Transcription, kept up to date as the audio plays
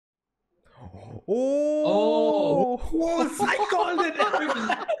Oh! I called it.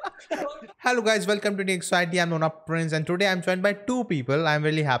 Hello guys, welcome to the Anxiety. I'm Nona Prince and today I'm joined by two people. I'm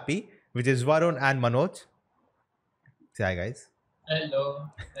really happy, which is Varun and Manoj. Say hi guys. Hello.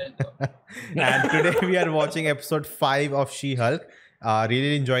 And today we are watching episode 5 of She-Hulk.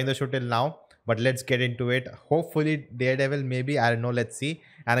 Really enjoying the show till now. But let's get into it. Hopefully Daredevil, maybe. I don't know. Let's see.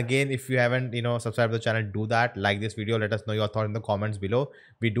 And again, if you haven't, subscribed to the channel, do that. Like this video. Let us know your thoughts in the comments below.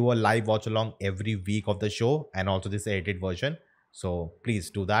 We do a live watch along every week of the show and also this edited version. So please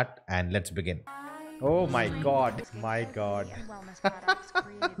do that and let's begin. Oh my god. My god.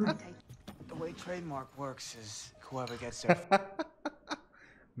 The way trademark works is whoever gets there.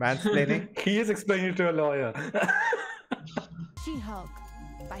 Mansplaining. He is explaining to a lawyer. She-Hulk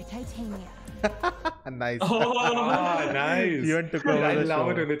by Titania. Nice. Nice. You took over I the love show.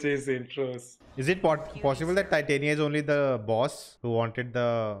 it when they change the intros. Is it possible that Titania is only the boss who wanted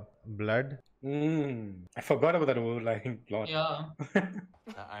the blood? I forgot about that overlying plot. Yeah.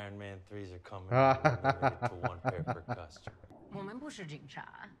 The Iron Man 3s are coming. Limited to one pair per customer. 我们不是警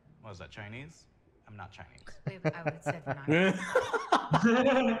察。 What is that, Chinese? I'm not Chinese. I would say not. I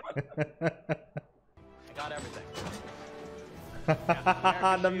got everything.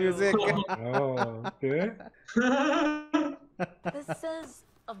 The music. Oh, okay. This says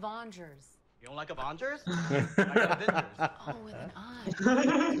Avengers. You don't like Avengers? I got Avengers. Oh, with an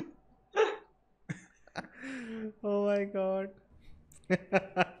I. Oh my god.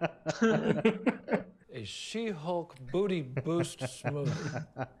 A She-Hulk booty boost smoothie.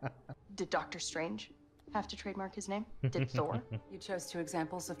 Did Doctor Strange have to trademark his name? Did Thor? You chose two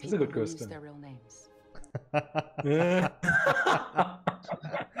examples of That's a people good who use question. their real names. A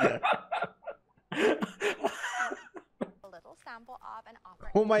little sample of an opera.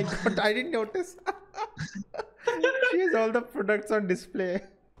 Oh my god, I didn't notice. She has all the products on display.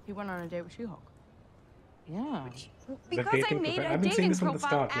 He went on a date with She-Hulk. Yeah. Because I dating made profile. a I've been seeing dating this from the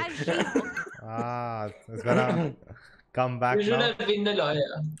profile start. as She-Hulk. Ah, it's gonna come back You should now. have been the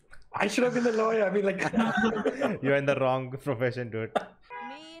lawyer. I should have been the lawyer. I mean, like. You're in the wrong profession, dude.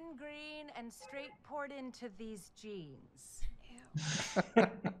 Mean green and straight poured into these jeans.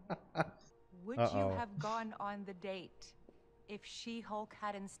 Would you Uh-oh. have gone on the date if She-Hulk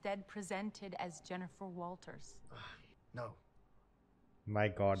had instead presented as Jennifer Walters? No. My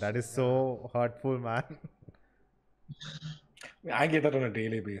god, that is so hurtful, man. I get that on a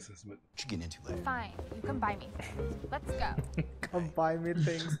daily basis, but. What you getting into later? Fine, you can buy me things. Let's go. Come buy me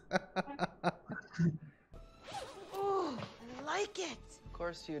things. Ooh, I like it. Of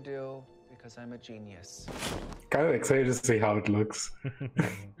course you do, because I'm a genius. Kind of excited to see how it looks.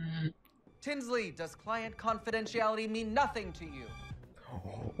 Tinsley, does client confidentiality mean nothing to you?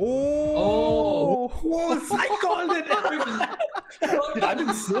 Oh! I called it! I've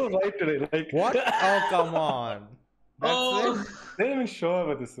been so right today. Like, What? Oh, come on. That's it. They didn't even show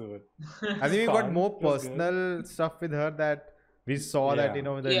about the suit. I think we got Fine. more It was good. personal stuff with her that we saw that, Yeah.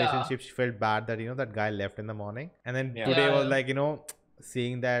 the Yeah. relationship, she felt bad that, that guy left in the morning. And then Yeah. today Yeah. was like,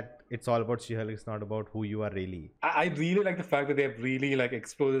 seeing that it's all about She-Hulk, it's not about who you are really. I really like the fact that they have really like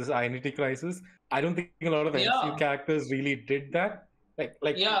explored this identity crisis. I don't think a lot of Yeah. MCU characters really did that.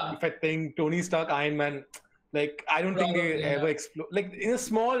 Like Yeah. if I think Tony Stark, Iron Man, like I don't think they Probably, ever yeah. explore like in a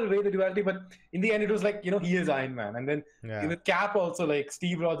small way the duality, but in the end it was like he is Iron Man, and then Yeah. Cap also, like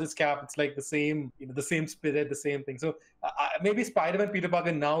Steve Rogers' Cap, it's like the same the same spirit, the same thing. So maybe Spider-Man, Peter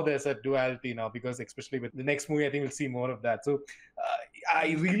Parker, now there's a duality now, because especially with the next movie I think we'll see more of that. So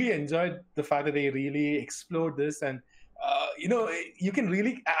I really enjoyed the fact that they really explored this, and you can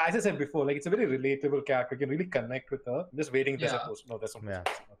really, as I said before, like it's a very relatable character. You can really connect with her. I'm just waiting. There's a Yeah. post. No, there's no Yeah.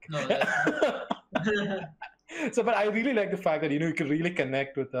 post. No, Okay. So, but I really like the fact that you can really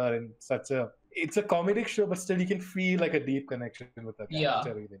connect with her in it's a comedic show, but still you can feel like a deep connection with her. Yeah. Which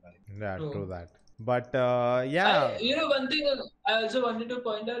I really like. Yeah, True. true that. But yeah. One thing I also wanted to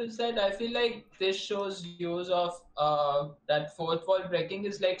point out is that I feel like this show's use of that fourth wall breaking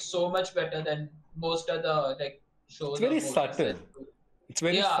is like so much better than most other like shows. It's very or movies subtle. that do. It's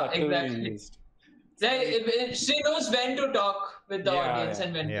very Yeah, subtly exactly. used. Like, she knows when to talk with the Yeah, audience yeah.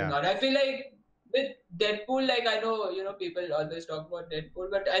 and when Yeah. to not. I feel like with Deadpool, like I know people always talk about Deadpool,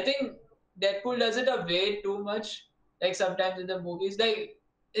 but I think Deadpool does it a way too much. Like sometimes in the movies, like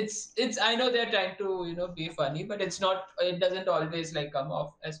it's I know they're trying to be funny, but it doesn't always like come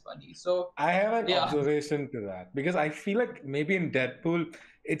off as funny. So I have an Yeah. observation to that, because I feel like maybe in Deadpool,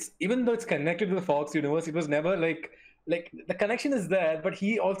 it's even though it's connected to the Fox universe, it was never like the connection is there, but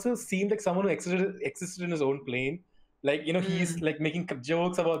he also seemed like someone who existed in his own plane. Like he's like making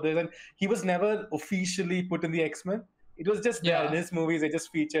jokes about this, and he was never officially put in the X-Men. It was just there in his movies. They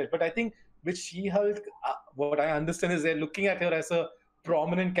just featured. But I think with She-Hulk, what I understand is they're looking at her as a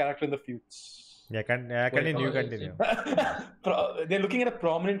prominent character in the future. Yeah, continue. They're looking at a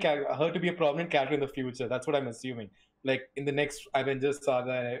prominent character, her to be a prominent character in the future. That's what I'm assuming. Like in the next Avengers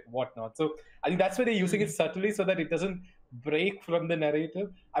saga and whatnot. So I think that's why they're using it subtly so that it doesn't break from the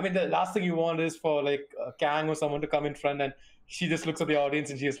narrative. I mean, the last thing you want is for like Kang or someone to come in front and she just looks at the audience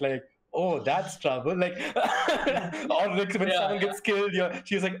and she's like, "Oh, that's trouble." Like, or like when someone gets killed,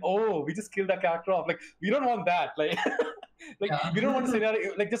 she's like, "Oh, we just killed that character off." Like, we don't want that. Like, we don't want a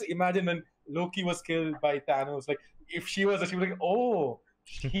scenario. Like, just imagine when Loki was killed by Thanos. Like, if she was like, "Oh,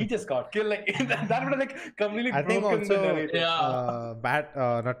 he just got killed." Like, that would have like completely broken the narrative.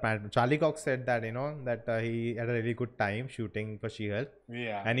 Not Matt. Charlie Cox said that that he had a really good time shooting for She-Hulk.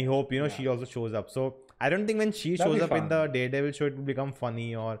 Yeah. And he hope she also shows up. So I don't think when she shows up in the Daredevil show, it will become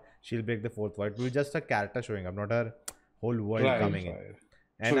funny or she'll break the fourth wall. It will be just a character showing up, not her whole world coming in.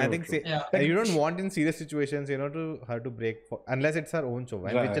 And I think you don't want in serious situations, to her to break unless it's her own show,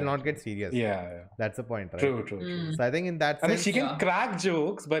 and which will not get serious. Yeah. That's the point, right? True. So I think in that sense, I mean, she can crack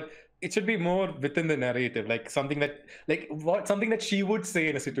jokes, but it should be more within the narrative, like something that she would say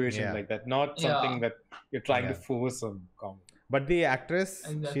in a situation like that, not something that you're trying to force some comedy. But the actress,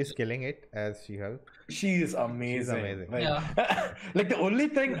 she's killing it as She-Hulk. She is amazing. She's amazing. Like, like the only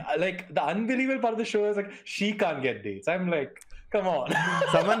thing, like the unbelievable part of the show is like she can't get dates. I'm like, come on.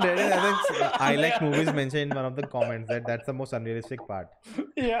 Someone read it. I think I like movies mentioned in one of the comments that's the most unrealistic part.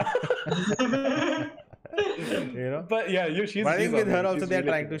 Yeah. But yeah, she's. But I think with her also, they're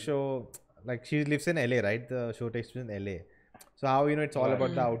really trying to show, like, she lives in LA, right? The show takes place in LA. So how it's all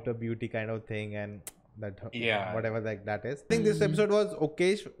about the outer beauty kind of thing and that whatever like that is. I think this episode was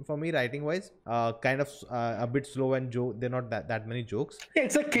okay for me writing wise. Kind of a bit slow and they're not that many jokes. Yeah,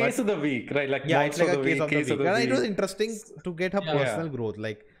 it's a case of the week, right? Like it's like a case of the week. And it was week. interesting to get her personal growth.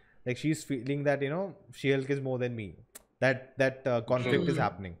 Like she's feeling that She-Hulk is more than me. That conflict is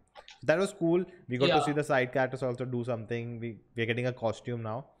happening. That was cool. We got to see the side characters also do something. We're getting a costume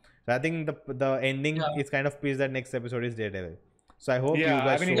now. So I think the ending is kind of pleased that next episode is Daredevil. So I hope you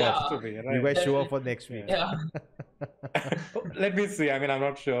guys show up. You guys show up for next week. Yeah. Let me see. I mean, I'm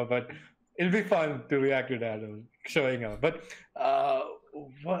not sure, but it'll be fun to react to Daredevil showing up. But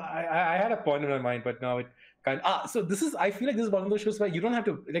I had a point in my mind, but now it kind of... So I feel like this is one of those shows where you don't have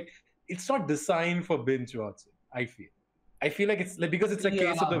to... Like, it's not designed for binge watching, I feel like it's like, because it's a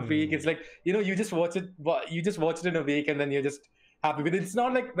case of the week. It's like, you just watch it in a week and then you're just happy with it. It's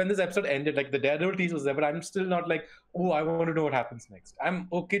not like when this episode ended, like the Daredevil tease was there, but I'm still not like, oh, I want to know what happens next. I'm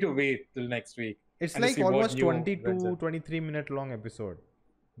okay to wait till next week. It's like almost 23 minute long episode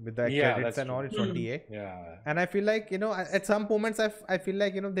with the credits and all. It's 28. Yeah. And I feel like, at some moments I feel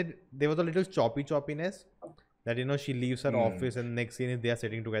like, there was a little choppiness that, she leaves her office and next scene is they are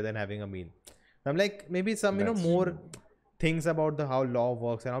sitting together and having a meal. I'm like, maybe some, more things about how law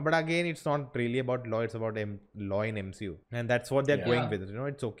works and all, but again, it's not really about law. It's about law in MCU, and that's what they're going with.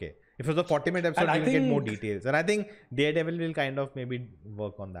 It's okay. If it was a 40-minute episode, we'll get more details, and I think Daredevil will kind of maybe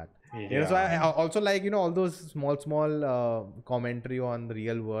work on that. So I also like all those small commentary on the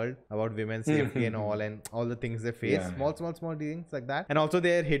real world about women's safety and all the things they face. Small things like that, and also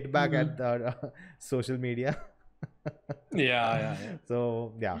their hit back at the social media.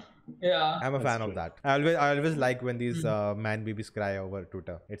 So I'm a fan of that. I always like when these man babies cry over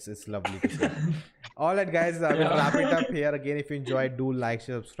Twitter. It's lovely to see. All right, guys, we'll wrap it up here. Again, if you enjoyed, do like,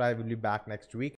 share, subscribe. We'll be back next week.